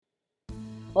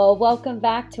Well, welcome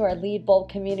back to our Lead Bold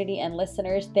community and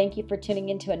listeners. Thank you for tuning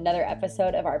into another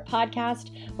episode of our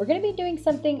podcast. We're going to be doing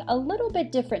something a little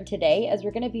bit different today as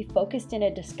we're going to be focused in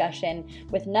a discussion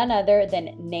with none other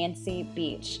than Nancy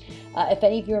Beach. If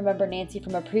any of you remember Nancy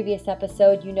from a previous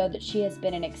episode, you know that she has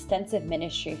been in extensive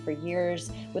ministry for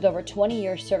years, with over 20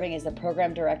 years serving as the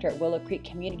program director at Willow Creek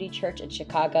Community Church in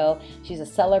Chicago. She's a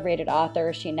celebrated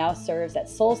author. She now serves at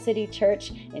Soul City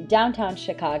Church in downtown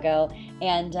Chicago,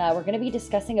 and we're going to be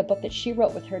discussing a book that she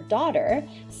wrote with her daughter,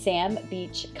 Sam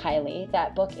Beach Kiley.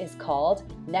 That book is called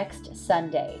Next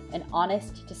Sunday, an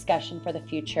honest discussion for the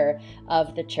future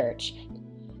of the church.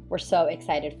 We're so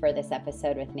excited for this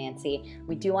episode with Nancy.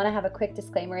 We do want to have a quick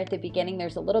disclaimer at the beginning.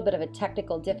 There's a little bit of a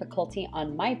technical difficulty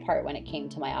on my part when it came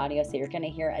to my audio, so you're going to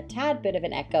hear a tad bit of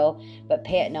an echo, but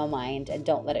pay it no mind and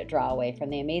don't let it draw away from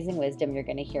the amazing wisdom you're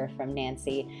going to hear from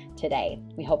Nancy today.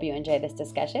 We hope you enjoy this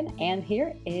discussion, and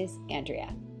here is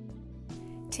Andrea.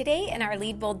 Today in our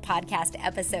Lead Bold podcast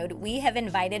episode, we have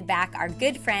invited back our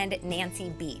good friend Nancy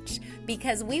Beach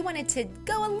because we wanted to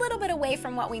go a little bit away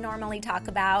from what we normally talk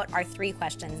about, our 3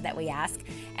 questions that we ask,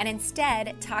 and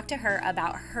instead talk to her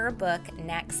about her book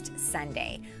Next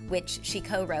Sunday, which she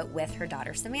co-wrote with her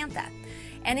daughter Samantha.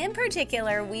 And in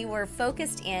particular, we were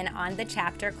focused in on the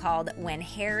chapter called When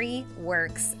Harry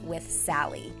Works with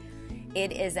Sally.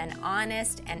 It is an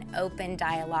honest and open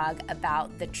dialogue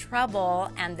about the trouble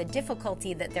and the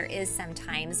difficulty that there is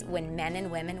sometimes when men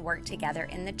and women work together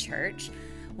in the church.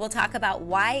 We'll talk about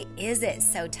why is it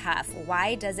so tough?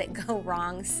 Why does it go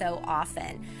wrong so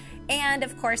often? And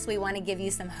of course, we want to give you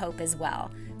some hope as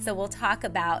well. So we'll talk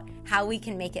about how we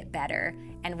can make it better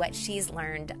and what she's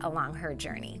learned along her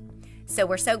journey. So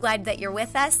we're so glad that you're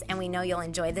with us, and we know you'll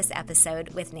enjoy this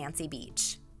episode with Nancy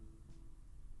Beach.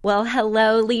 Well,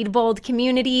 hello, Lead Bold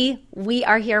community. We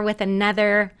are here with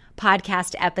another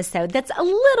podcast episode that's a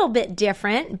little bit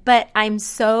different, but I'm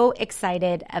so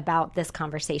excited about this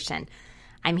conversation.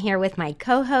 I'm here with my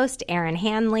co-host, Erin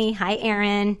Hanley. Hi,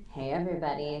 Erin. Hey,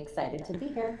 everybody. Excited to be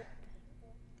here.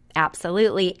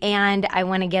 Absolutely. And I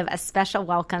want to give a special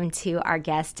welcome to our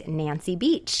guest, Nancy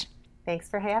Beach. Thanks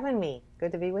for having me.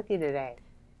 Good to be with you today.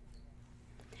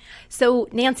 So,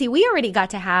 Nancy, we already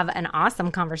got to have an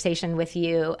awesome conversation with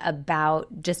you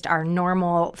about just our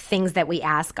normal things that we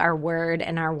ask, our word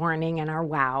and our warning and our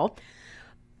wow.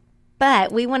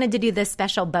 But we wanted to do this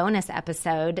special bonus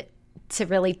episode to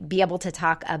really be able to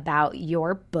talk about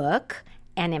your book,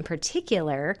 and in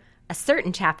particular, a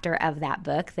certain chapter of that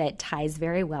book that ties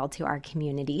very well to our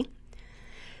community.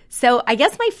 So I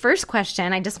guess my first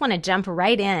question, I just want to jump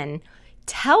right in.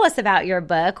 Tell us about your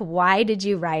book. Why did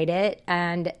you write it?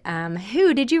 And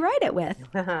who did you write it with?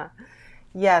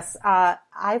 Yes,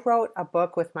 I wrote a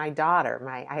book with my daughter.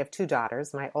 I have 2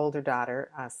 daughters. My older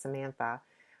daughter, Samantha.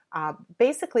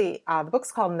 Basically, the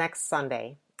book's called Next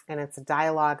Sunday, and it's a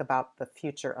dialogue about the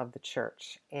future of the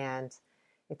church. And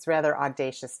it's rather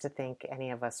audacious to think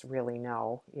any of us really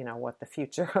know, what the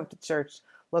future of the church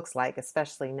looks like,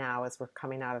 especially now as we're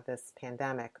coming out of this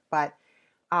pandemic. But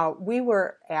we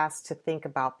were asked to think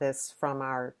about this from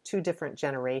our 2 different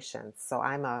generations. So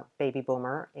I'm a baby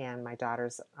boomer, and my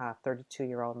daughter's a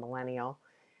 32-year-old millennial.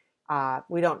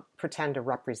 We don't pretend to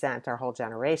represent our whole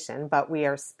generation, but we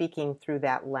are speaking through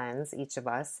that lens, each of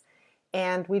us.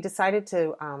 And we decided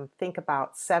to think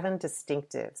about 7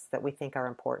 distinctives that we think are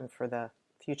important for the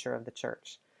future of the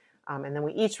church. And then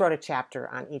we each wrote a chapter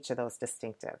on each of those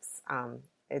distinctives.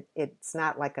 It's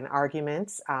not like an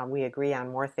argument. We agree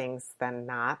on more things than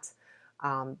not.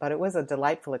 But it was a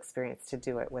delightful experience to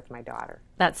do it with my daughter.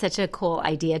 That's such a cool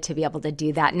idea to be able to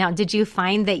do that. Now, did you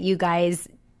find that you guys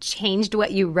changed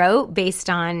what you wrote based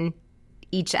on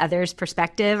each other's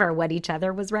perspective or what each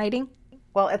other was writing?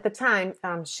 Well, at the time,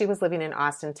 she was living in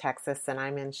Austin, Texas, and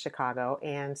I'm in Chicago.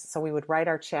 And so we would write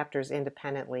our chapters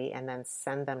independently and then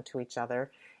send them to each other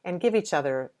and give each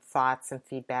other thoughts and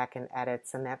feedback and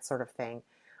edits and that sort of thing.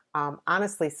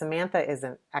 Honestly, Samantha is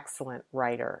an excellent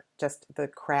writer. Just the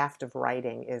craft of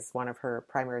writing is one of her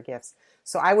primary gifts.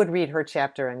 So I would read her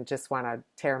chapter and just want to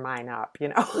tear mine up,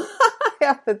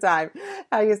 half the time.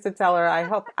 I used to tell her, I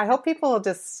hope people will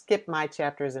just skip my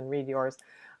chapters and read yours.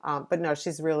 But no,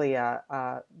 she's really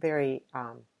a very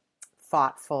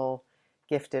thoughtful,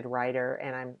 gifted writer,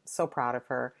 and I'm so proud of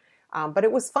her. But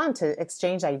it was fun to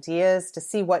exchange ideas, to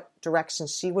see what direction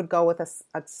she would go with a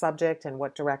subject and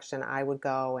what direction I would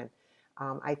go. And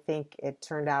I think it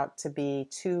turned out to be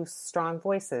 2 strong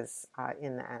voices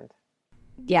in the end.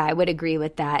 Yeah, I would agree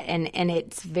with that. And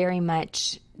it's very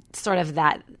much sort of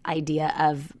that idea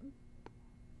of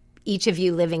each of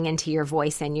you living into your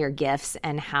voice and your gifts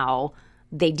and how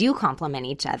they do complement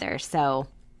each other. So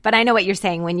But I know what you're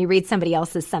saying when you read somebody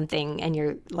else's something and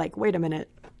you're like, wait a minute,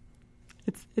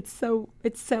 it's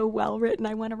so well written.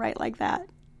 I want to write like that.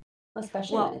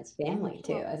 Especially when it's family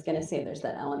too. I was gonna say there's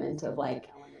that element of like,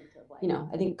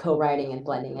 I think co-writing and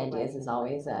blending ideas is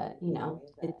always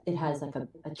it has like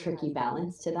a tricky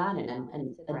balance to that and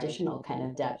an additional kind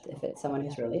of depth if it's someone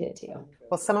who's related to you.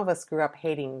 Well, some of us grew up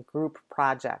hating group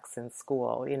projects in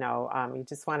school. You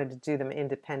just wanted to do them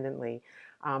independently.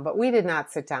 But we did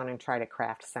not sit down and try to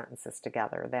craft sentences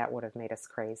together. That would have made us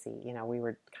crazy. We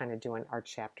were kind of doing our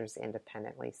chapters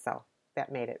independently. So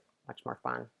that made it much more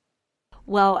fun.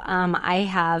 Well, I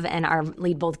have, and our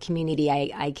Lead Bold community,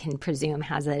 I can presume,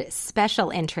 has a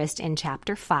special interest in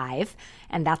Chapter 5,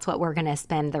 and that's what we're going to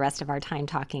spend the rest of our time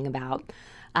talking about.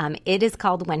 It is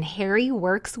called When Harry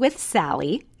Works with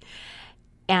Sally,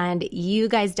 and you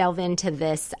guys delve into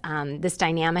this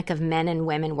dynamic of men and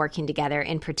women working together,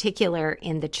 in particular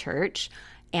in the church.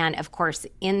 And, of course,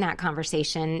 in that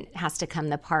conversation has to come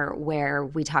the part where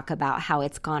we talk about how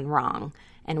it's gone wrong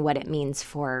and what it means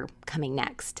for coming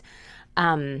next.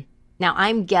 Now,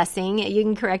 I'm guessing, you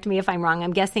can correct me if I'm wrong,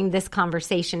 I'm guessing this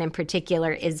conversation in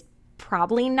particular is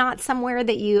probably not somewhere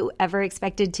that you ever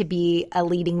expected to be a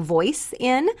leading voice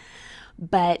in,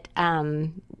 but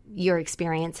your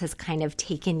experience has kind of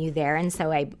taken you there. And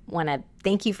so I want to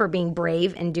thank you for being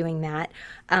brave and doing that.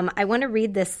 I want to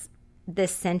read this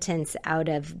sentence out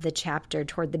of the chapter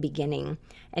toward the beginning,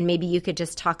 and maybe you could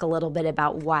just talk a little bit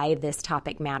about why this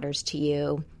topic matters to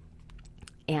you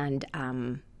and,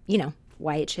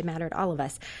 why it should matter to all of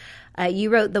us. You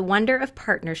wrote, "The wonder of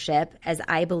partnership, as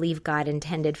I believe God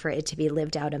intended for it to be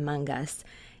lived out among us,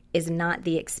 is not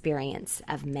the experience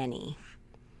of many."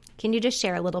 Can you just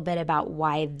share a little bit about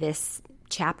why this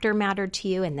chapter mattered to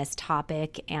you and this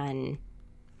topic and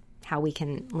how we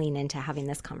can lean into having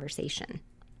this conversation?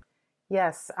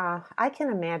 Yes, I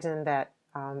can imagine that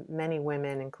many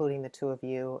women, including the two of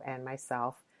you and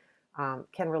myself,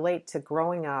 can relate to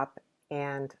growing up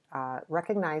and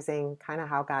recognizing kind of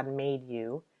how God made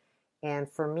you. And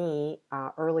for me,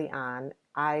 early on,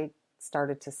 I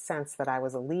started to sense that I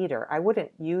was a leader. I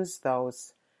wouldn't use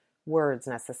those words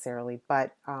necessarily,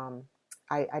 but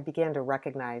I began to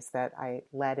recognize that I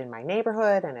led in my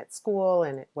neighborhood and at school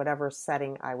and at whatever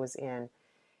setting I was in.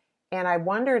 And I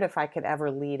wondered if I could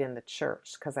ever lead in the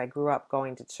church because I grew up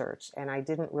going to church and I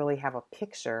didn't really have a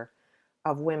picture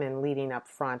of women leading up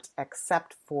front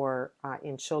except for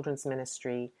in children's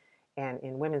ministry and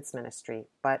in women's ministry.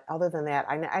 But other than that,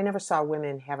 I never saw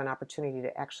women have an opportunity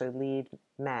to actually lead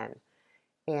men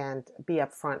and be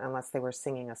up front unless they were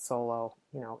singing a solo,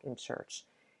 in church.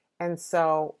 And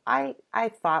so I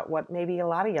thought what maybe a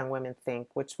lot of young women think,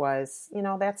 which was,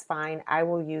 that's fine. I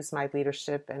will use my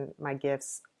leadership and my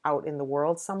gifts out in the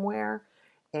world somewhere.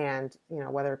 And,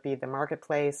 whether it be the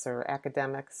marketplace or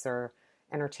academics or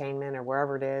entertainment or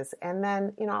wherever it is. And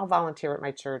then, I'll volunteer at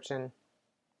my church and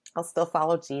I'll still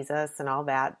follow Jesus and all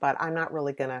that, but I'm not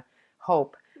really going to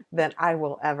hope that I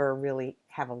will ever really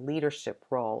have a leadership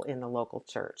role in the local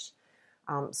church.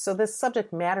 So this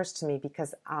subject matters to me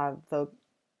because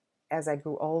as I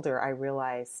grew older, I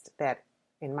realized that,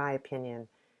 in my opinion,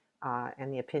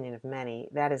 and the opinion of many,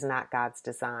 that is not God's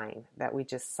design, that we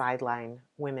just sideline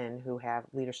women who have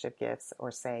leadership gifts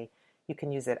or say, you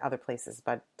can use it other places,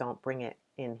 but don't bring it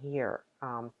in here.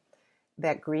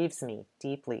 That grieves me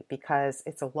deeply because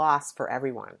it's a loss for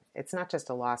everyone. It's not just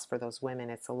a loss for those women.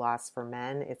 It's a loss for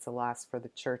men. It's a loss for the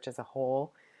church as a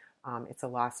whole. It's a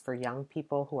loss for young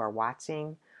people who are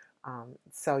watching.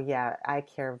 So yeah, I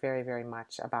care very, very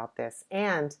much about this.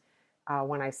 And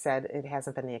when I said it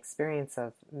hasn't been the experience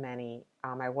of many,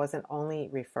 I wasn't only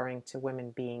referring to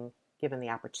women being given the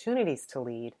opportunities to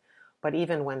lead, but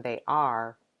even when they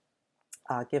are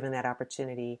given that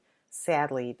opportunity,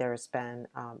 sadly, there's been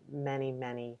many,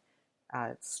 many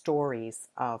stories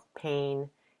of pain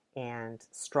and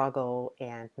struggle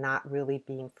and not really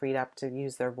being freed up to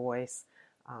use their voice.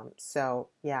 So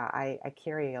yeah, I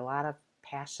carry a lot of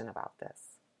passion about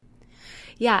this.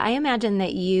 Yeah, I imagine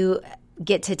that you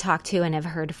get to talk to and have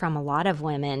heard from a lot of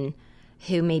women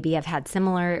who maybe have had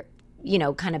similar,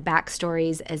 kind of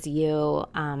backstories as you.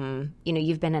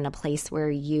 You've been in a place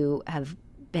where you have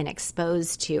been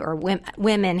exposed to, or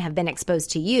women have been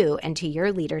exposed to you and to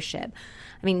your leadership.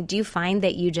 I mean, do you find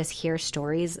that you just hear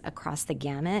stories across the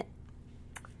gamut?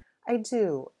 I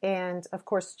do. And of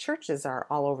course, churches are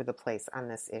all over the place on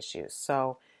this issue.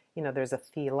 So, there's a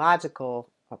theological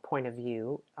point of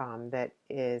view that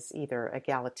is either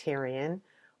egalitarian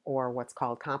or what's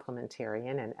called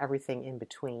complementarian and everything in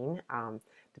between.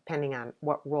 Depending on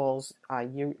what roles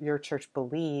your church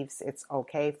believes it's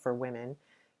okay for women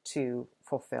to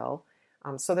fulfill.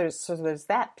 So there's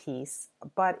that piece.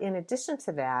 But in addition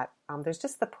to that, there's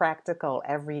just the practical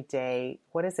everyday,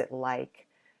 what is it like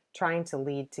trying to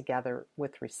lead together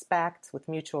with respect, with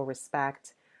mutual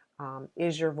respect?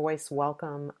 Is your voice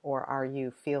welcome, or are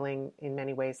you feeling in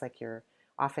many ways like you're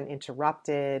often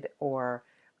interrupted, or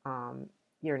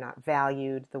you're not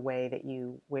valued the way that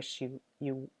you wish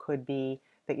you could be,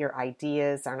 that your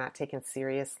ideas are not taken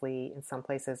seriously in some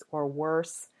places, or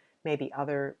worse, maybe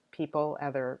other people,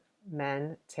 other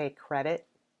men take credit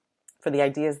for the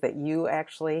ideas that you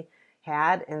actually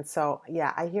had. And so,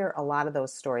 yeah, I hear a lot of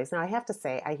those stories. Now, I have to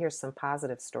say, I hear some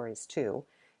positive stories too.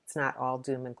 It's not all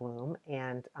doom and gloom.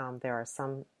 And there are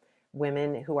some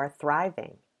women who are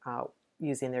thriving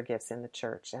using their gifts in the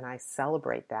church, and I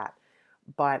celebrate that.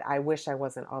 But I wish I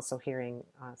wasn't also hearing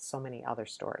so many other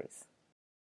stories.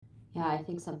 Yeah, I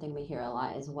think something we hear a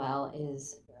lot as well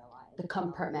is the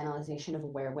compartmentalization of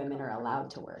where women are allowed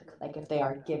to work. Like if they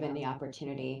are given the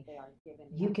opportunity,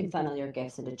 you can funnel your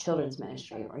gifts into children's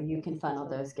ministry, or you can funnel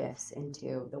those gifts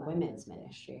into the women's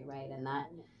ministry, right? And that,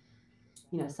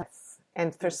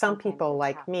 and for some people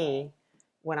like me,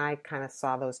 when I kind of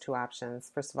saw those two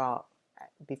options, first of all,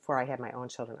 before I had my own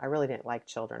children, I really didn't like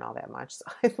children all that much. So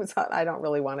I thought, I don't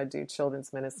really want to do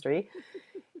children's ministry.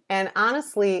 And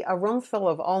honestly, a room full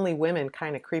of only women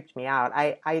kind of creeped me out.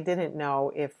 I didn't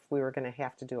know if we were going to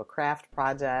have to do a craft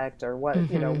project or what,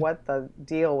 what the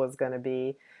deal was going to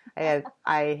be.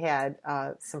 I had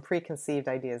some preconceived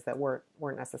ideas that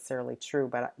weren't necessarily true,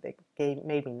 but they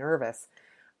made me nervous.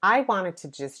 I wanted to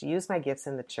just use my gifts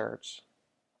in the church.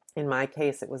 In my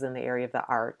case, it was in the area of the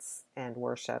arts and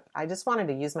worship. I just wanted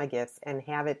to use my gifts and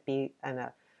have it be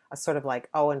a sort of like,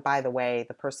 oh, and by the way,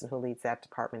 the person who leads that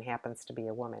department happens to be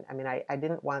a woman. I mean, I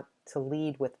didn't want to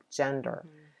lead with gender.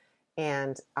 Mm-hmm.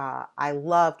 And I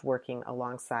loved working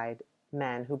alongside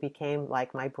men who became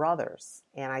like my brothers.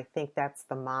 And I think that's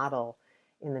the model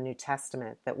in the New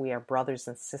Testament, that we are brothers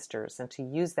and sisters. And to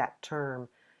use that term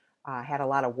had a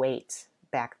lot of weight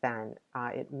back then.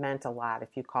 It meant a lot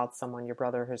if you called someone your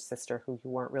brother or sister who you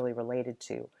weren't really related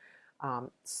to.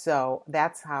 So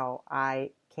that's how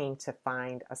I came to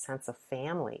find a sense of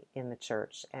family in the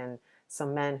church, and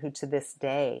some men who to this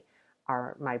day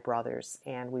are my brothers,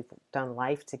 and we've done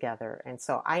life together. And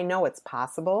so I know it's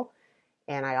possible,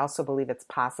 and I also believe it's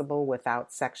possible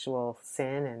without sexual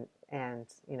sin and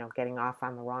getting off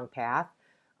on the wrong path.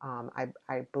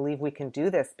 I believe we can do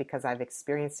this because I've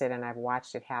experienced it and I've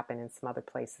watched it happen in some other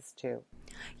places too.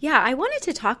 Yeah, I wanted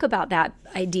to talk about that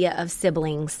idea of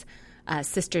siblings,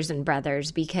 sisters and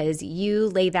brothers, because you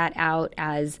lay that out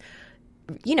as,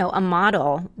 a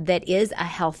model that is a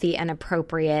healthy and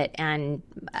appropriate, and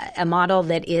a model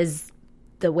that is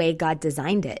the way God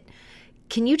designed it.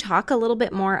 Can you talk a little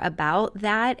bit more about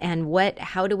that, and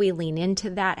how do we lean into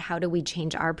that? How do we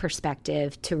change our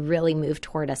perspective to really move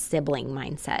toward a sibling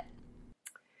mindset?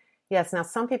 Yes. Now,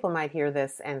 some people might hear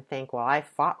this and think, well, I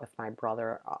fought with my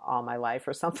brother all my life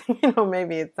or something.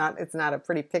 Maybe it's not a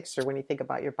pretty picture when you think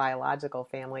about your biological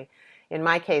family. In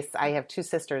my case, I have two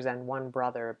sisters and one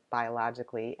brother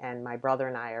biologically, and my brother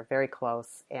and I are very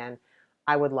close. And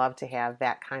I would love to have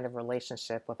that kind of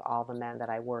relationship with all the men that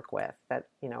I work with, that,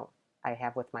 I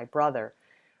have with my brother.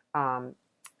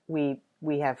 We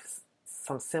have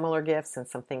some similar gifts and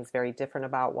some things very different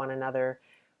about one another.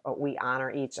 We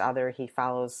honor each other. He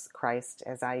follows Christ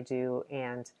as I do.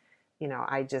 And,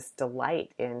 I just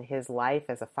delight in his life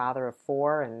as a father of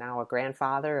four and now a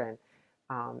grandfather.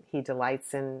 And he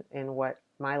delights in what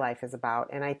my life is about.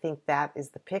 And I think that is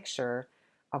the picture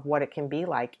of what it can be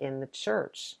like in the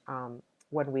church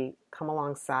when we come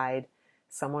alongside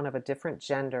someone of a different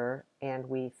gender and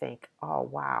we think, oh,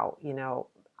 wow,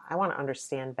 I want to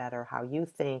understand better how you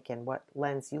think and what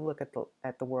lens you look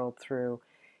at the world through,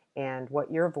 and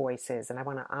what your voice is, and I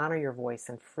want to honor your voice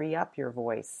and free up your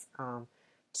voice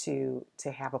to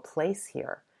have a place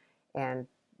here. And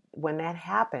when that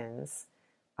happens,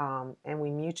 and we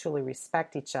mutually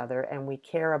respect each other, and we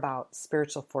care about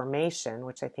spiritual formation,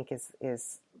 which I think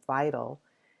is vital.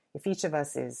 If each of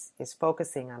us is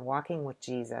focusing on walking with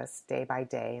Jesus day by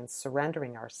day and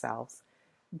surrendering ourselves,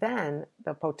 then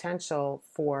the potential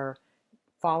for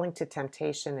falling to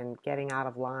temptation and getting out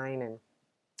of line and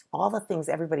all the things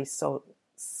everybody's so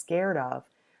scared of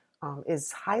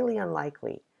is highly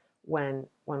unlikely when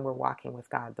we're walking with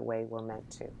God the way we're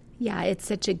meant to. Yeah, it's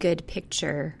such a good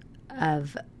picture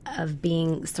of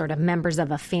being sort of members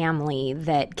of a family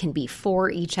that can be for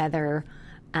each other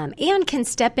and can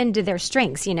step into their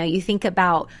strengths. You think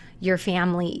about your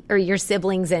family or your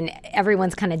siblings, and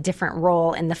everyone's kind of different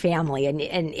role in the family. And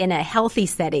in a healthy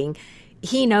setting,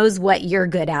 he knows what you're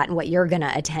good at and what you're going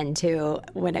to attend to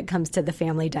when it comes to the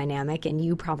family dynamic, and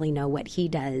you probably know what he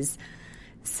does.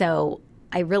 So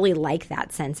I really like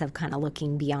that sense of kind of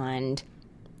looking beyond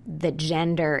the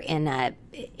gender in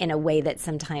a way that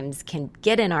sometimes can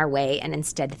get in our way, and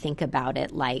instead think about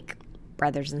it like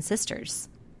brothers and sisters.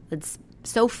 It's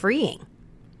so freeing.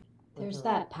 There's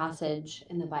that passage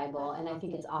in the Bible, and I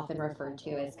think it's often referred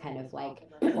to as kind of like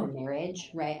for marriage,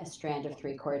 right? A strand of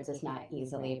three cords is not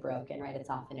easily broken, right? It's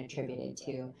often attributed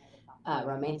to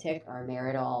romantic or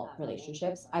marital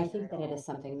relationships. I think that it is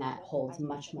something that holds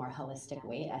much more holistic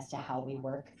weight as to how we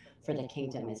work for the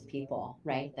kingdom as people,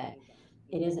 right? That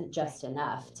it isn't just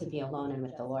enough to be alone and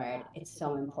with the Lord. It's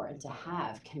so important to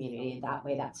have community. That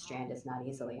way, that strand is not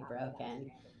easily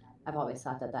broken. I've always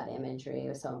thought that that imagery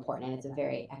was so important, and it's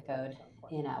very echoed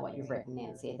in what you've written,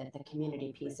 Nancy, that the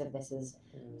community piece of this is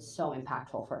so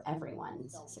impactful for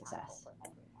everyone's success.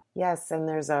 Yes, and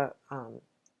there's a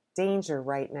danger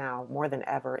right now, more than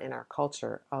ever in our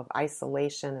culture, of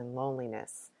isolation and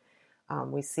loneliness.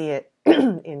 We see it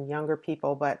in younger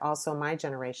people, but also my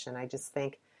generation. I just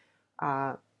think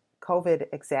COVID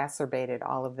exacerbated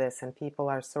all of this, and people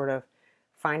are sort of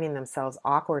finding themselves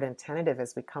awkward and tentative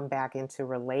as we come back into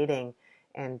relating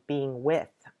and being with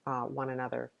one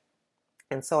another.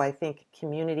 And so I think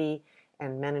community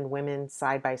and men and women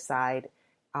side by side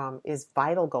is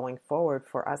vital going forward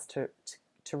for us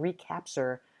to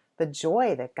recapture the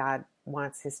joy that God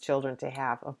wants his children to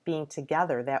have of being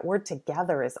together. That word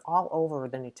together is all over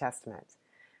the New Testament.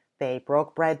 They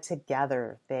broke bread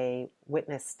together. They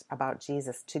witnessed about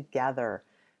Jesus together.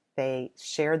 They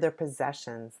shared their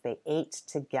possessions. They ate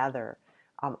together.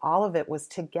 All of it was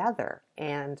together.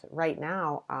 And right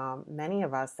now, many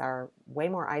of us are way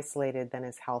more isolated than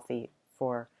is healthy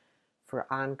for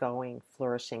ongoing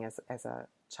flourishing as a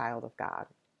child of God.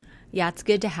 Yeah, it's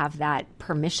good to have that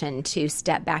permission to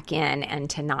step back in and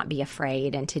to not be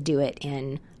afraid and to do it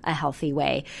in a healthy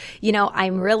way. You know,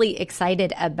 I'm really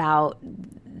excited about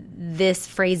this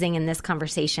phrasing in this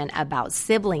conversation about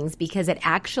siblings because it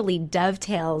actually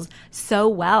dovetails so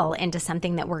well into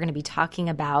something that we're going to be talking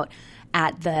about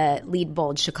at the Lead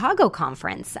Bold Chicago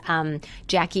conference.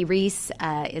 Jackie Reese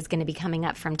is going to be coming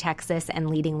up from Texas and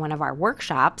leading one of our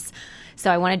workshops. So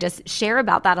I want to just share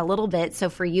about that a little bit. So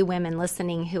for you women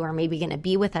listening who are maybe going to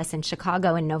be with us in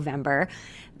Chicago in November,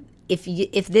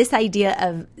 if this idea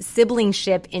of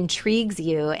siblingship intrigues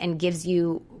you and gives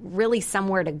you really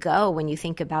somewhere to go when you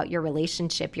think about your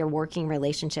relationship, your working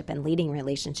relationship and leading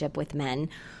relationship with men,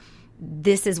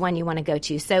 this is one you want to go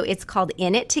to. So it's called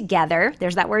In It Together.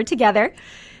 There's that word together.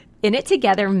 In It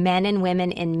Together, Men and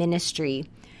Women in Ministry.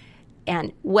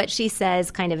 And what she says,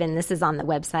 kind of, and this is on the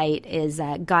website, is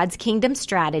God's kingdom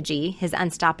strategy, his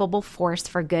unstoppable force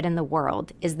for good in the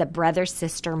world, is the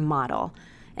brother-sister model.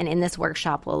 And in this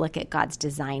workshop, we'll look at God's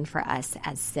design for us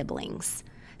as siblings.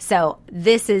 So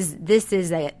this is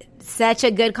such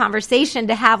a good conversation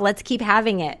to have. Let's keep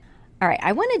having it. All right,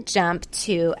 I want to jump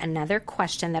to another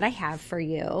question that I have for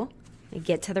you. Let me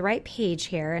get to the right page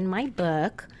here in my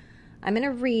book. I'm going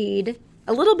to read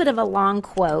a little bit of a long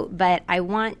quote, but I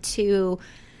want to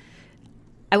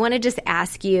just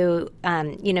ask you,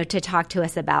 to talk to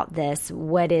us about this.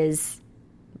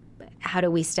 How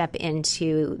do we step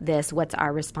into this? What's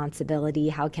our responsibility?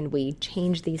 How can we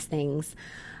change these things?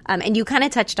 And you kind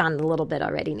of touched on it a little bit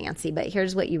already, Nancy, but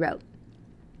here's what you wrote.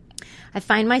 I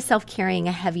find myself carrying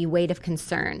a heavy weight of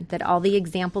concern that all the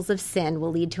examples of sin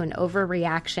will lead to an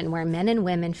overreaction where men and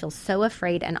women feel so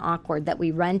afraid and awkward that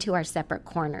we run to our separate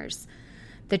corners.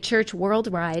 The church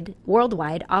worldwide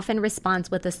often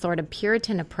responds with a sort of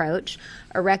Puritan approach,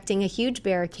 erecting a huge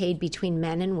barricade between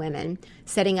men and women,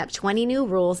 setting up 20 new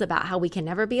rules about how we can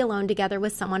never be alone together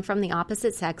with someone from the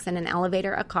opposite sex in an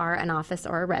elevator, a car, an office,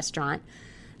 or a restaurant.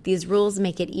 These rules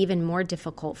make it even more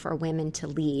difficult for women to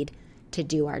lead, to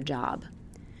do our job.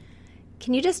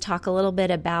 Can you just talk a little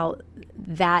bit about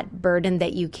that burden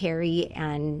that you carry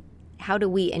and how do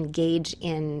we engage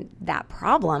in that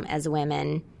problem as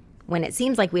women when it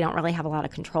seems like we don't really have a lot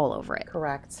of control over it?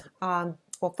 Correct.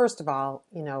 Well, first of all,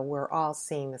 we're all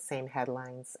seeing the same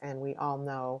headlines, and we all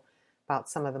know about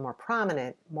some of the more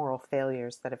prominent moral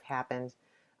failures that have happened.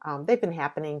 They've been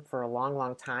happening for a long,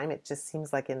 long time. It just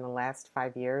seems like in the last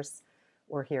 5 years,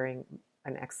 we're hearing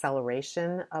an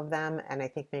acceleration of them, and I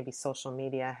think maybe social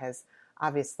media has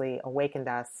obviously awakened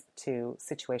us to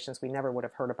situations we never would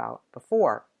have heard about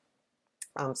before.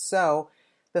 So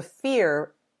the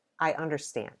fear, I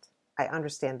understand. I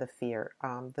understand the fear.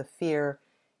 The fear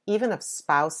even of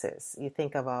spouses. You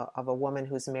think of a woman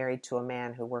who's married to a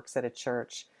man who works at a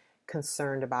church,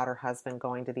 concerned about her husband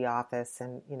going to the office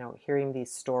and, hearing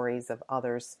these stories of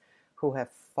others who have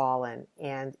fallen.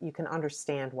 And you can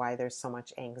understand why there's so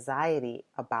much anxiety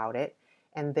about it.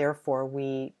 And therefore,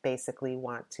 we basically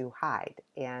want to hide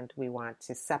and we want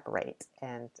to separate.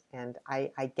 And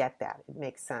I get that. It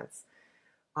makes sense.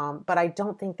 But I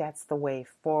don't think that's the way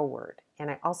forward. And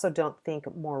I also don't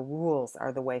think more rules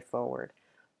are the way forward.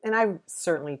 And I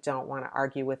certainly don't want to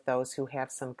argue with those who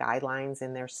have some guidelines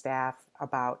in their staff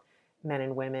about men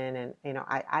and women. And,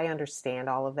 I understand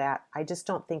all of that. I just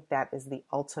don't think that is the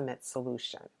ultimate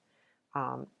solution.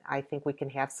 I think we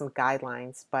can have some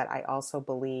guidelines, but I also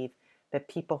believe that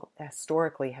people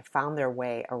historically have found their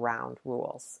way around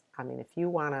rules. I mean, if you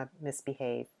want to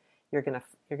misbehave, you're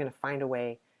gonna find a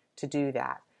way to do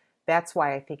that. That's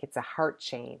why I think it's a heart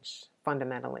change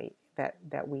fundamentally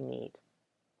that we need.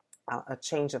 A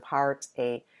change of heart,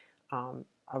 a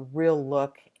real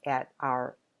look at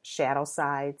our shadow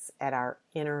sides, at our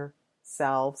inner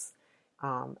selves,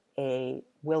 a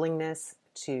willingness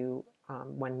to,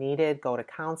 when needed, go to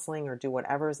counseling or do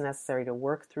whatever is necessary to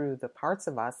work through the parts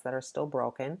of us that are still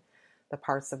broken, the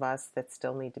parts of us that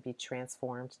still need to be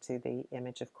transformed to the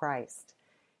image of Christ.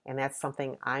 And that's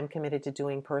something I'm committed to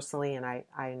doing personally, and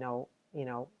I know,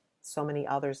 so many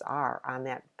others are on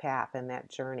that path and that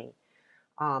journey.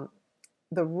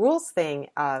 The rules thing,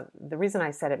 the reason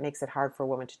I said it makes it hard for a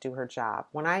woman to do her job.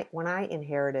 When I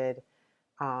inherited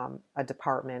a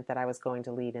department that I was going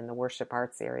to lead in the worship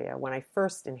arts area, when I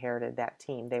first inherited that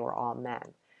team, they were all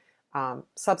men.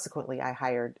 Subsequently, I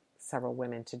hired several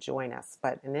women to join us,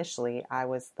 but initially I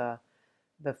was the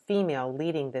female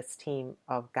leading this team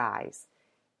of guys.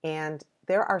 And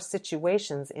there are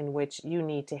situations in which you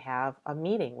need to have a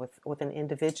meeting with an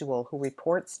individual who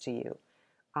reports to you.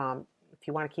 If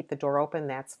you want to keep the door open,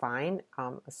 that's fine,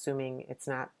 assuming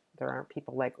there aren't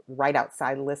people like right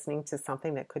outside listening to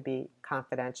something that could be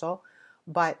confidential.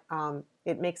 But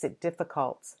it makes it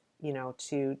difficult,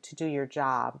 to do your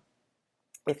job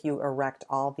if you erect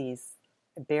all these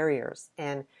barriers.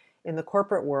 And in the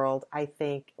corporate world, I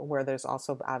think where there's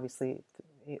also obviously,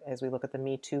 as we look at the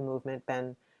Me Too movement,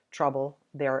 been trouble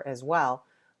there as well.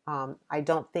 I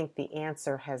don't think the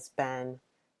answer has been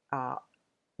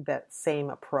that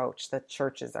same approach that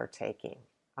churches are taking.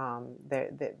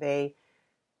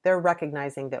 They're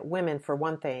recognizing that women, for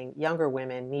one thing, younger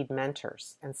women need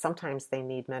mentors, and sometimes they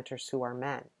need mentors who are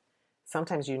men.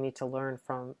 Sometimes you need to learn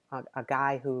from a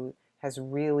guy who has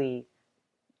really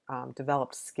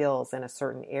developed skills in a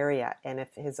certain area, and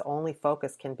if his only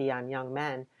focus can be on young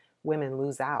men, women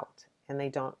lose out, and they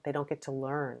don't get to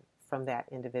learn from that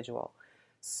individual.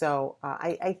 So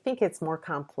I think it's more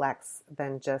complex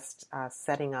than just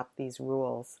setting up these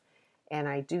rules, and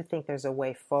I do think there's a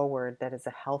way forward that is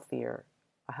a healthier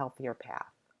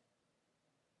path.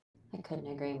 I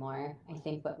couldn't agree more. I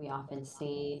think what we often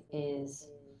see is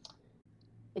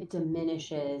it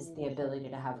diminishes the ability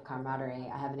to have camaraderie.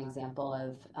 I have an example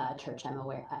of a church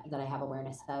that I have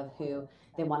awareness of, who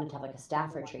they wanted to have like a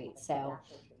staff retreat. So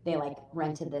they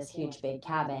rented this huge big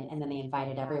cabin, and then they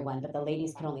invited everyone, but the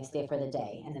ladies could only stay for the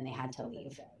day, and then they had to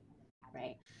leave,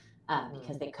 right?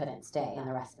 Because they couldn't stay, and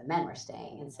the rest of the men were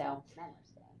staying. And so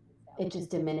it just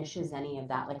diminishes any of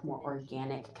that more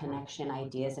organic connection,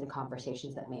 ideas and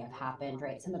conversations that may have happened,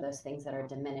 right? Some of those things that are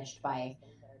diminished by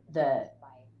the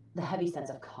heavy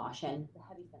sense of caution.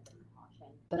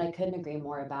 But I couldn't agree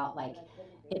more about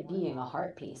it being a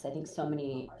heart piece. I think so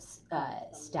many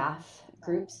staff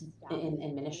groups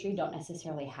in ministry don't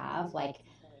necessarily have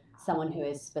someone who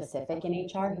is specific in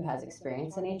HR, who has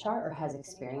experience in HR or has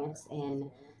experience in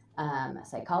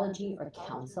psychology or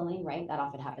counseling, right? That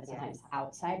often happens sometimes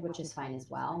outside, which is fine as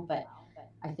well. But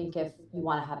I think if you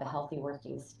want to have a healthy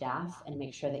working staff and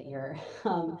make sure that you're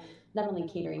not only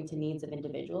catering to needs of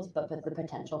individuals, but with the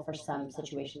potential for some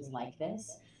situations like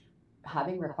this,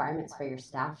 having requirements for your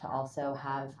staff to also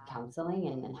have counseling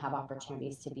and have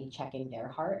opportunities to be checking their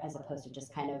heart, as opposed to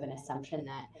just kind of an assumption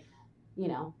that,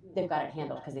 they've got it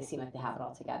handled because they seem like they have it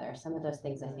all together. Some of those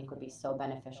things I think would be so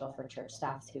beneficial for church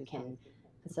staffs who can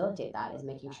facilitate that, is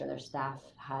making sure their staff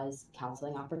has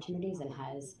counseling opportunities and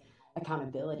has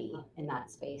accountability in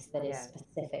that space that is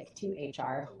specific to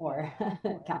HR or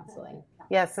counseling.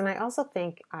 Yes, and I also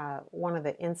think one of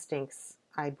the instincts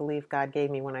I believe God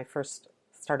gave me when I first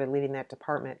started leading that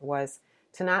department was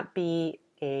to not be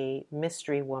a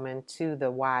mystery woman to the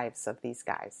wives of these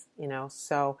guys,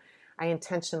 So I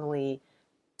intentionally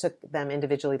took them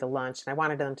individually to lunch, and I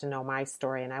wanted them to know my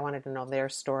story, and I wanted to know their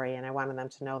story, and I wanted them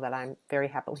to know that I'm very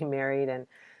happily married and,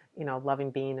 loving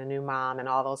being a new mom and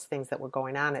all those things that were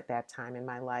going on at that time in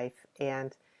my life.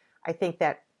 And I think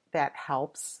that that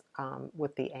helps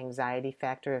with the anxiety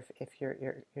factor if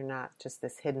you're not just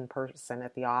this hidden person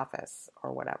at the office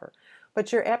or whatever.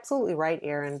 But you're absolutely right,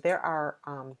 Erin. There are,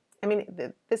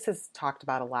 this is talked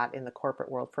about a lot in the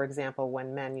corporate world. For example,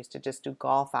 when men used to just do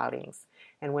golf outings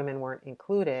and women weren't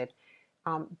included,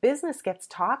 business gets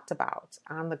talked about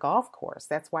on the golf course.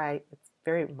 That's why it's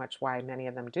very much why many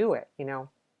of them do it,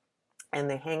 and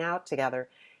they hang out together.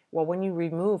 Well, when you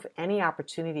remove any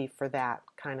opportunity for that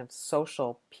kind of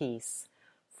social piece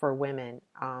for women,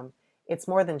 it's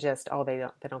more than just, they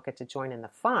don't get to join in the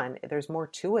fun. There's more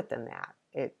to it than that.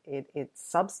 It's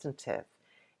substantive.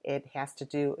 It has to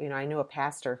do, I knew a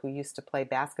pastor who used to play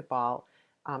basketball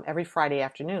every Friday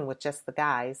afternoon with just the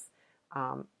guys,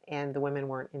 and the women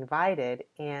weren't invited.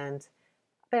 And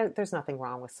there's nothing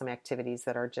wrong with some activities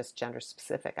that are just gender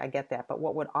specific. I get that. But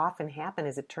what would often happen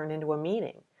is it turned into a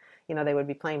meeting. They would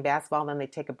be playing basketball, then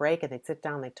they'd take a break and they'd sit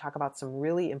down, they'd talk about some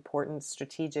really important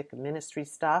strategic ministry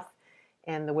stuff,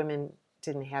 and the women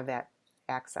didn't have that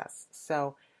access.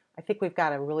 So I think we've got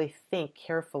to really think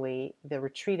carefully. The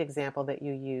retreat example that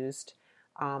you used,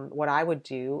 what I would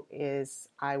do is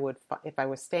if we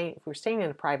were staying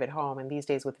in a private home, and these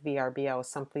days with VRBO,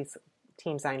 some police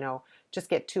teams I know just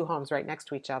get 2 homes right next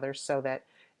to each other so that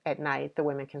at night the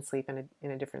women can sleep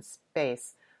in a different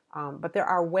space. But there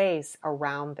are ways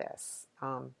around this.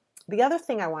 The other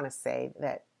thing I want to say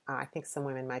that I think some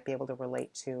women might be able to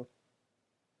relate to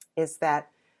is that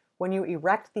when you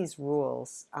erect these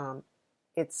rules,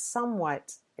 it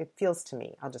feels to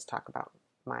me, I'll just talk about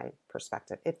my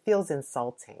perspective, it feels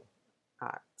insulting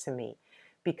to me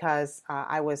because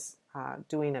I was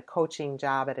doing a coaching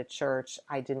job at a church.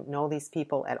 I didn't know these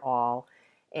people at all.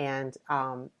 And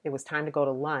it was time to go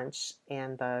to lunch,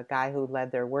 and the guy who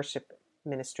led their worship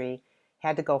ministry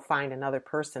had to go find another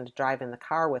person to drive in the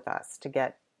car with us to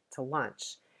get to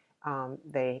lunch.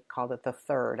 They called it the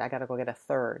third. I got to go get a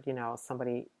third,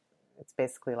 somebody, it's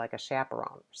basically like a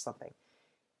chaperone or something.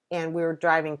 And we were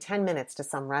driving 10 minutes to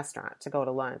some restaurant to go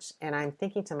to lunch. And I'm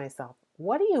thinking to myself,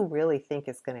 what do you really think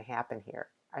is going to happen here?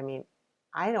 I mean,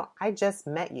 I just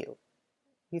met you.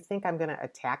 You think I'm going to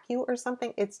attack you or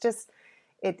something? It's just,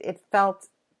 it felt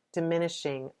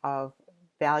diminishing of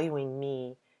valuing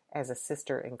me as a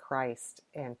sister in Christ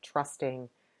and trusting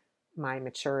my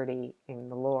maturity in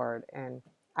the Lord. And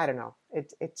I don't know,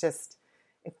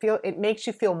 it makes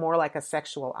you feel more like a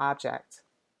sexual object.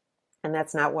 And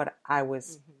that's not what I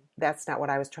was, that's not what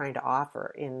I was trying to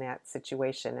offer in that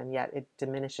situation. And yet it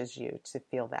diminishes you to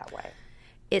feel that way.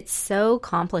 It's so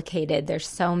complicated. There's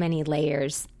so many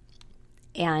layers.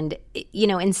 And,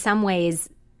 in some ways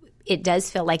it does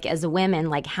feel like as women,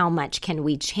 like how much can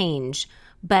we change?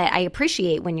 But I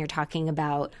appreciate when you're talking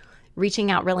about reaching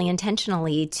out really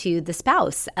intentionally to the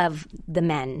spouse of the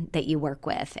men that you work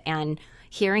with and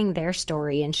hearing their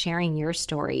story and sharing your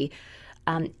story.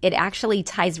 It actually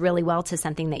ties really well to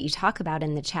something that you talk about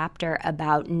in the chapter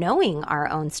about knowing our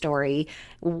own story.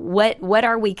 What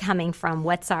are we coming from?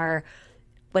 What's our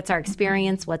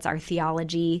experience? What's our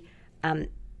theology?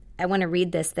 I want to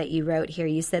read this that you wrote here.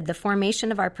 You said, the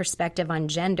formation of our perspective on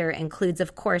gender includes,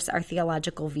 of course, our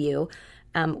theological view,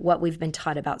 what we've been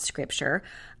taught about Scripture.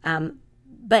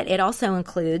 But it also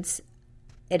includes,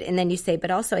 and then you say, but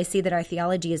also I see that our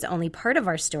theology is only part of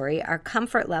our story. Our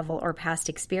comfort level or past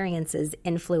experiences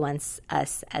influence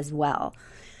us as well.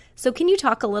 So can you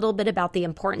talk a little bit about the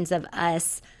importance of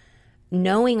us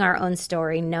knowing our own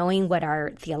story, knowing what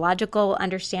our theological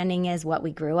understanding is, what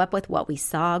we grew up with, what we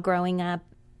saw growing up?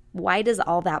 Why does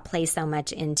all that play so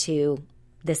much into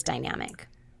this dynamic?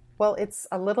 Well, it's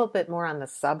a little bit more on the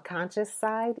subconscious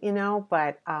side,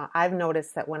 but I've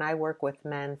noticed that when I work with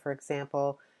men, for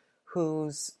example,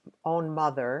 whose own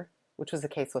mother, which was the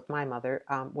case with my mother,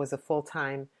 was a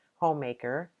full-time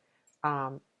homemaker,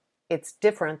 it's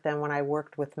different than when I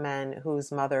worked with men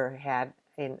whose mother had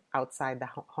an outside the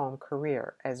home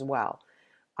career as well.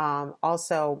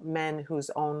 Also, men whose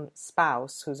own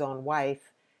spouse, whose own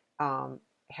wife,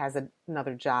 has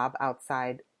another job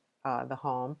outside the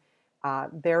home.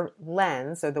 Their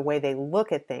lens or the way they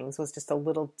look at things was just a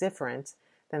little different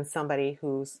than somebody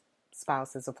whose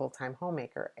spouse is a full-time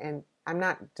homemaker. And I'm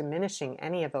not diminishing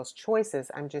any of those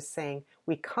choices. I'm just saying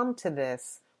we come to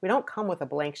this, we don't come with a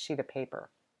blank sheet of paper.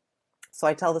 So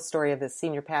I tell the story of this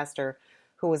senior pastor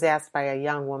who was asked by a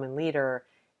young woman leader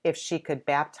if she could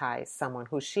baptize someone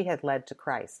who she had led to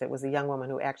Christ. It was a young woman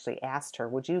who actually asked her,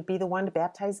 would you be the one to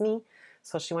baptize me?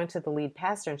 So she went to the lead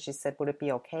pastor and she said, would it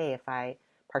be okay if I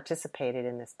participated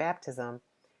in this baptism?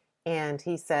 And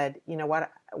he said, you know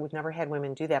what, we've never had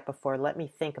women do that before. Let me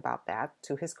think about that.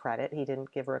 To his credit, he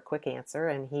didn't give her a quick answer,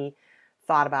 and he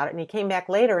thought about it. And he came back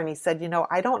later and he said,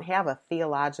 I don't have a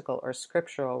theological or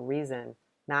scriptural reason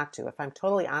not to. If I'm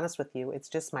totally honest with you, it's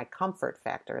just my comfort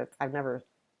factor. I've never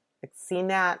seen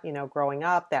that, growing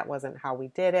up. That wasn't how we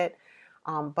did it.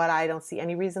 But I don't see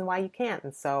any reason why you can't.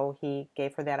 And so he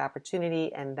gave her that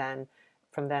opportunity. And then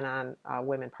from then on,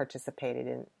 women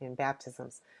participated in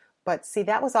baptisms. But see,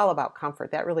 that was all about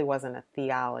comfort. That really wasn't a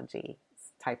theology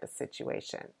type of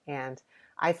situation. And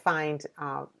I find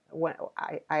when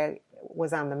I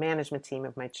was on the management team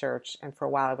of my church, and for a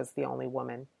while I was the only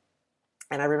woman.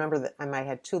 And I remember that I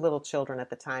had 2 little children at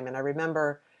the time. And I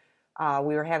remember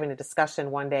we were having a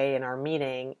discussion one day in our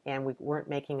meeting, and we weren't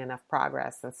making enough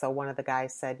progress. And so one of the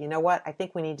guys said, you know what, I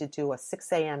think we need to do a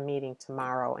 6 a.m. meeting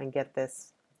tomorrow and get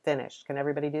this finished. Can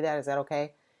everybody do that? Is that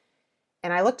okay?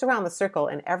 And I looked around the circle,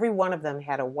 and every one of them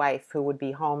had a wife who would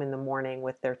be home in the morning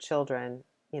with their children,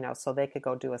 so they could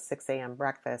go do a 6 a.m.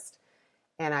 breakfast.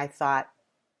 And I thought,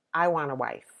 I want a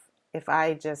wife. If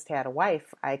I just had a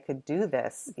wife, I could do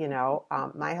this.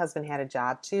 My husband had a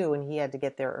job too, and he had to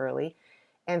get there early.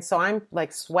 And so I'm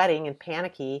like sweating and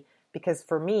panicky because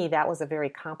for me, that was a very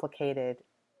complicated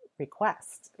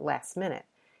request last minute.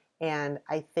 And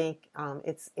I think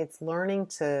it's learning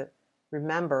to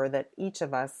remember that each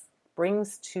of us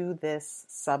brings to this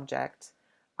subject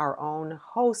our own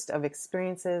host of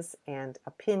experiences and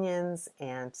opinions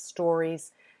and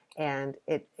stories. And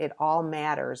it all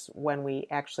matters when we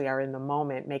actually are in the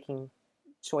moment making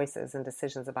choices and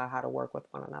decisions about how to work with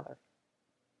one another.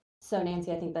 So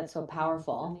Nancy, I think that's so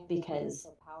powerful because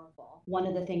one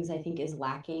of the things I think is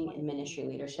lacking in ministry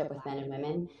leadership with men and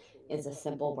women is a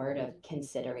simple word of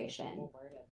consideration.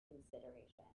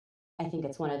 I think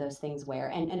it's one of those things where,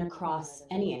 and across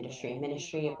any industry,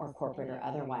 ministry or corporate or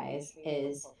otherwise,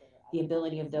 is the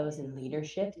ability of those in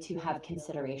leadership to have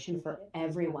consideration for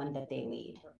everyone that they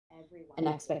lead, an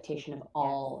expectation of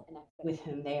all with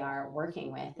whom they are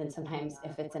working with. And sometimes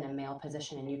if it's in a male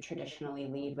position and you traditionally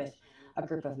lead with a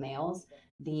group of males,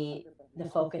 the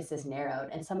focus is narrowed.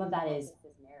 And some of that is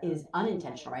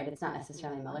unintentional, right? It's not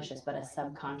necessarily malicious, but a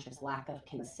subconscious lack of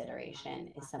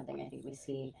consideration is something I think we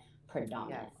see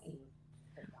predominantly. Yes.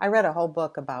 I read a whole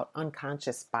book about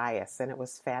unconscious bias, and it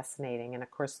was fascinating. And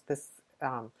of course, this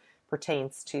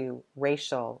pertains to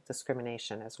racial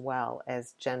discrimination as well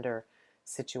as gender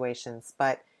situations.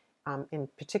 But in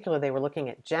particular, they were looking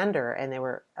at gender, and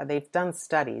they've done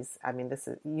studies. I mean, this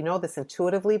is this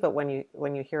intuitively, but when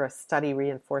you hear a study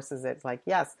reinforces it, it's like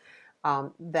yes,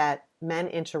 that men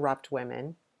interrupt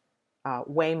women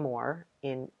way more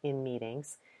in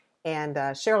meetings. And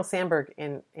Sheryl Sandberg,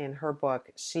 in her book,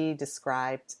 she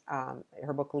described,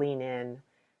 her book Lean In,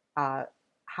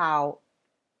 how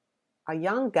a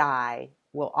young guy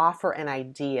will offer an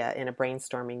idea in a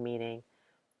brainstorming meeting,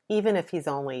 even if he's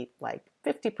only like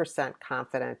 50%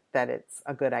 confident that it's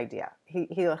a good idea.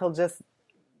 He'll just,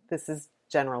 this is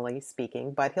generally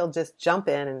speaking, but he'll just jump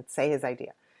in and say his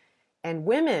idea. And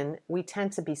women, we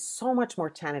tend to be so much more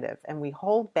tentative, and we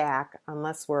hold back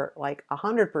unless we're like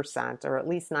 100% or at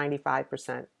least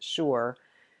 95% sure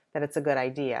that it's a good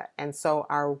idea. And so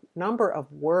our number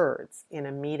of words in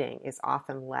a meeting is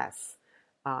often less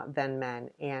than men,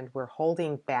 and we're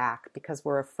holding back because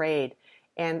we're afraid.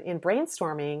 And in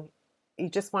brainstorming, you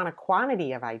just want a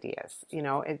quantity of ideas.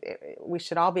 We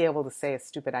should all be able to say a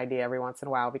stupid idea every once in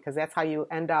a while because that's how you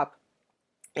end up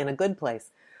in a good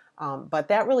place. But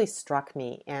that really struck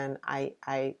me, and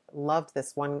I loved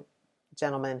this one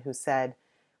gentleman who said,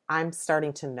 I'm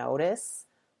starting to notice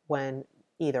when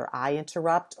either I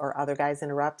interrupt or other guys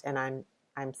interrupt, and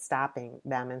I'm stopping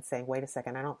them and saying, wait a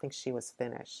second, I don't think she was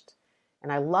finished.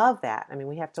 And I love that. I mean,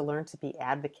 we have to learn to be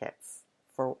advocates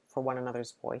for one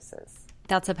another's voices.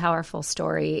 That's a powerful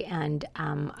story, and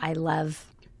I love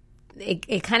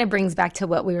it kind of brings back to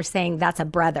what we were saying. That's a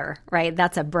brother, right?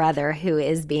 That's a brother who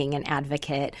is being an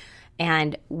advocate.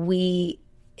 And we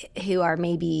who are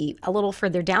maybe a little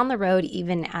further down the road,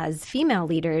 even as female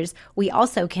leaders, we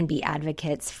also can be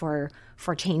advocates for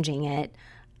changing it.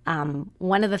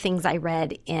 One of the things I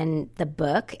read in the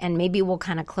book, and maybe we'll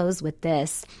kind of close with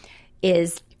this,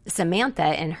 is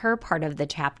Samantha in her part of the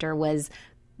chapter was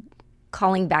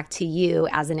calling back to you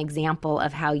as an example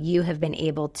of how you have been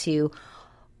able to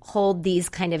hold these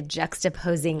kind of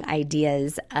juxtaposing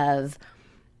ideas of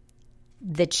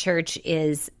the church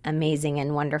is amazing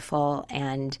and wonderful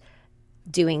and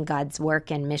doing God's work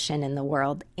and mission in the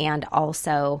world, and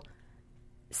also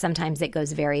sometimes it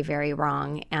goes very, very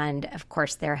wrong. And of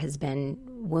course, there has been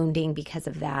wounding because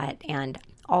of that and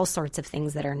all sorts of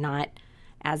things that are not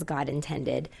as God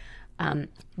intended.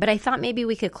 But I thought maybe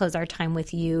we could close our time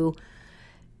with you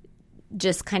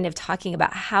just kind of talking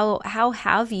about how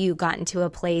have you gotten to a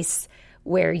place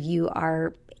where you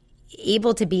are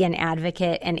able to be an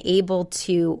advocate and able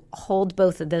to hold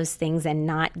both of those things and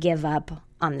not give up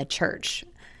on the church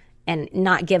and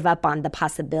not give up on the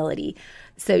possibility.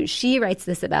 So she writes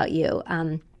this about you.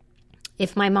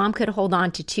 If my mom could hold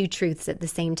on to two truths at the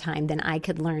same time, then I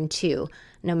could learn too,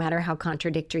 no matter how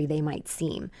contradictory they might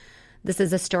seem. This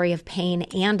is a story of pain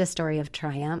and a story of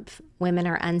triumph. Women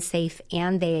are unsafe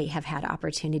and they have had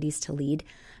opportunities to lead.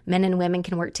 Men and women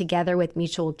can work together with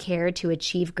mutual care to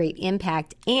achieve great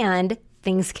impact, and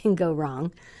things can go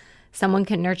wrong. Someone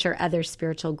can nurture others'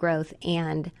 spiritual growth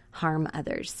and harm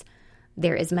others.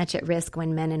 There is much at risk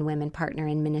when men and women partner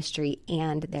in ministry,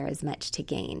 and there is much to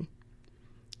gain.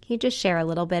 Can you just share a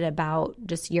little bit about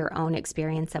just your own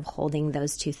experience of holding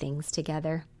those two things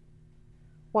together?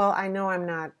 Well, I know I'm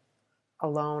not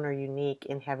alone or unique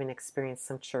in having experienced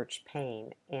some church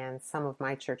pain, and some of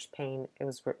my church pain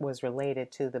was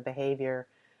related to the behavior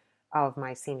of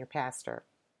my senior pastor.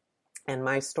 And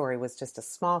my story was just a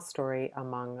small story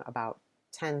among about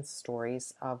 10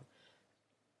 stories of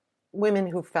women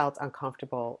who felt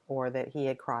uncomfortable or that he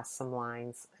had crossed some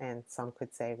lines, and some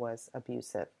could say was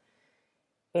abusive.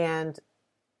 And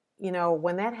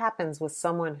when that happens with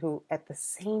someone who at the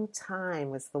same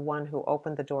time was the one who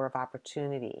opened the door of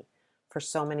opportunity for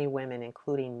so many women,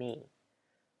 including me,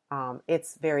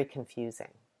 it's very confusing.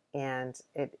 And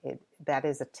that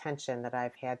is a tension that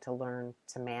I've had to learn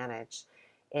to manage.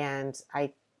 And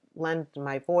I lend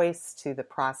my voice to the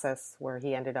process where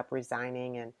he ended up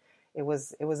resigning, and it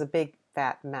was a big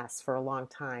fat mess for a long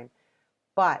time.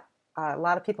 But a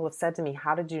lot of people have said to me,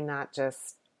 how did you not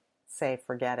just say,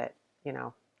 forget it?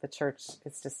 The church,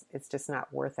 it's just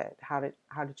not worth it. How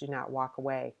did you not walk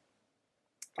away?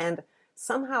 And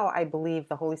somehow I believe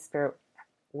the Holy Spirit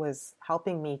was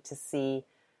helping me to see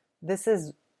this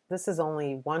is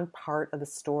only one part of the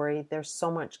story. There's so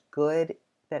much good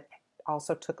that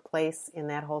also took place in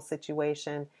that whole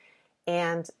situation.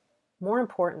 And more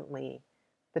importantly,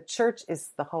 the church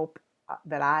is the hope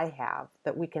that I have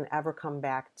that we can ever come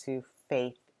back to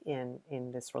faith in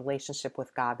this relationship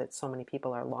with God that so many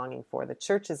people are longing for. The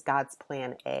church is God's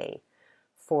plan A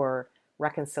for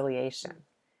reconciliation.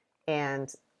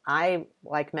 And I,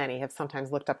 like many, have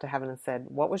sometimes looked up to heaven and said,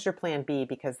 what was your plan B?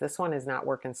 Because this one is not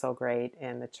working so great,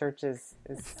 and the church is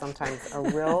sometimes a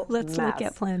real Let's mess. look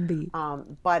at plan B.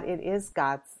 But it is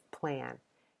God's plan.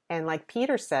 And like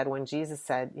Peter said, when Jesus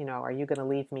said, are you going to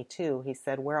leave me too? He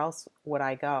said, where else would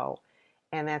I go?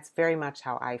 And that's very much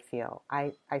how I feel.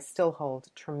 I still hold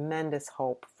tremendous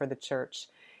hope for the church.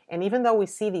 And even though we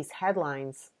see these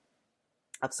headlines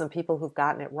of some people who've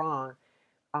gotten it wrong,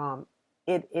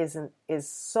 it is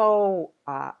so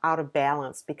out of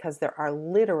balance, because there are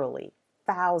literally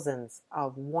thousands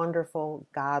of wonderful,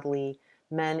 godly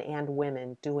men and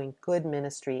women doing good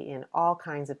ministry in all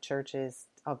kinds of churches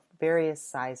of various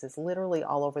sizes, literally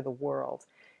all over the world.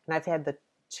 And I've had the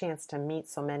chance to meet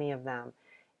so many of them.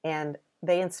 And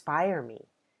they inspire me,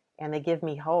 and they give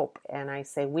me hope. And I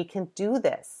say, we can do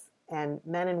this. And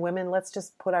men and women, let's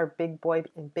just put our big boy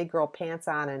and big girl pants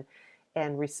on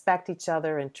and respect each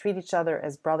other and treat each other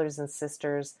as brothers and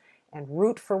sisters and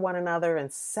root for one another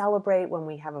and celebrate when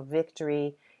we have a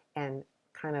victory and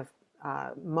kind of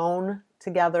moan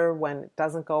together when it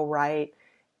doesn't go right,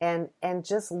 and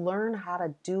just learn how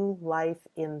to do life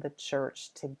in the church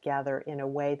together in a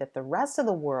way that the rest of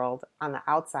the world on the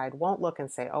outside won't look and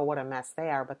say, oh, what a mess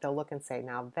they are, but they'll look and say,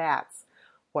 now that's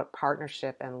what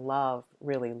partnership and love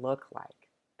really look like.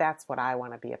 That's what I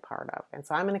want to be a part of. And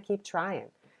so I'm going to keep trying.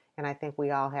 And I think we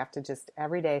all have to just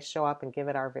every day show up and give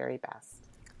it our very best.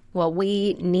 Well,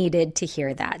 we needed to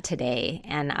hear that today.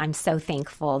 And I'm so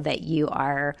thankful that you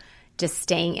are just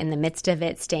staying in the midst of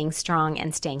it, staying strong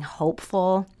and staying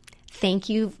hopeful. Thank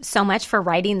you so much for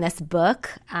writing this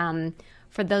book.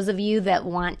 For those of you that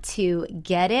want to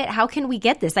get it, how can we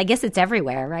get this? I guess it's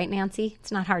everywhere, right, Nancy?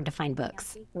 It's not hard to find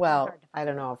books. Well, I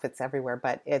don't know if it's everywhere,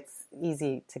 but it's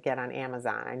easy to get on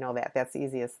Amazon. I know that. That's the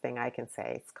easiest thing I can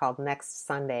say. It's called Next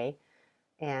Sunday.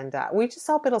 And we just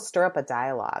hope it'll stir up a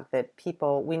dialogue that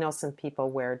we know some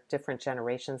people where different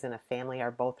generations in a family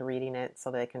are both reading it so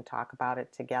they can talk about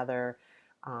it together.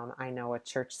 I know a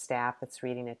church staff that's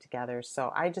reading it together.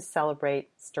 So I just celebrate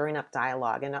stirring up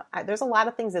dialogue. And there's a lot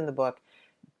of things in the book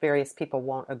various people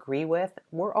won't agree with.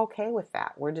 We're okay with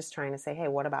that. We're just trying to say, hey,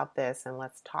 what about this? And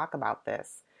let's talk about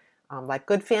this. Like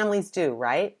good families do,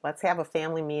 right? Let's have a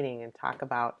family meeting and talk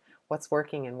about what's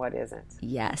working and what isn't.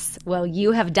 Yes. Well,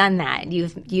 you have done that.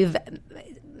 You've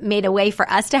made a way for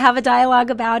us to have a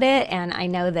dialogue about it. And I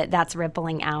know that that's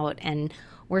rippling out. And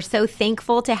We're so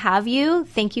thankful to have you.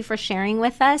 Thank you for sharing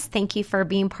with us. Thank you for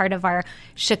being part of our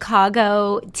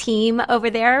Chicago team over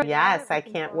there. Yes, I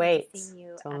can't wait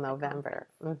till November.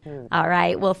 All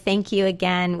right. Well, thank you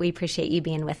again. We appreciate you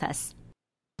being with us.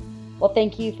 Well,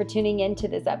 thank you for tuning in to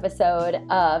this episode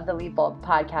of the Lead Bold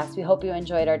podcast. We hope you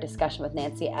enjoyed our discussion with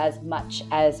Nancy as much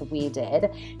as we did.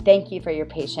 Thank you for your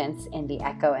patience in the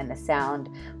echo and the sound.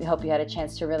 We hope you had a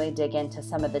chance to really dig into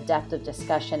some of the depth of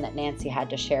discussion that Nancy had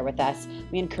to share with us.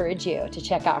 We encourage you to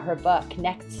check out her book,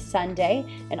 Next Sunday,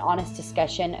 An Honest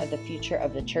Discussion of the Future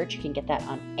of the Church. You can get that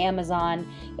on Amazon.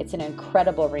 It's an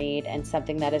incredible read and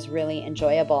something that is really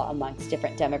enjoyable amongst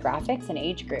different demographics and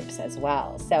age groups as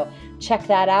well. So check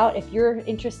that out. If you're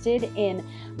interested in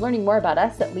learning more about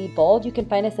us at Lead Bold, you can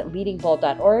find us at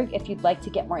leadingbold.org. If you'd like to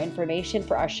get more information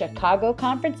for our Chicago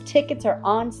conference, tickets are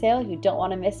on sale. You don't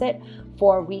want to miss it.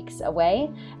 4 weeks away.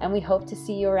 And we hope to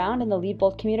see you around in the Lead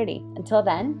Bold community. Until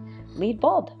then, lead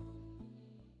bold.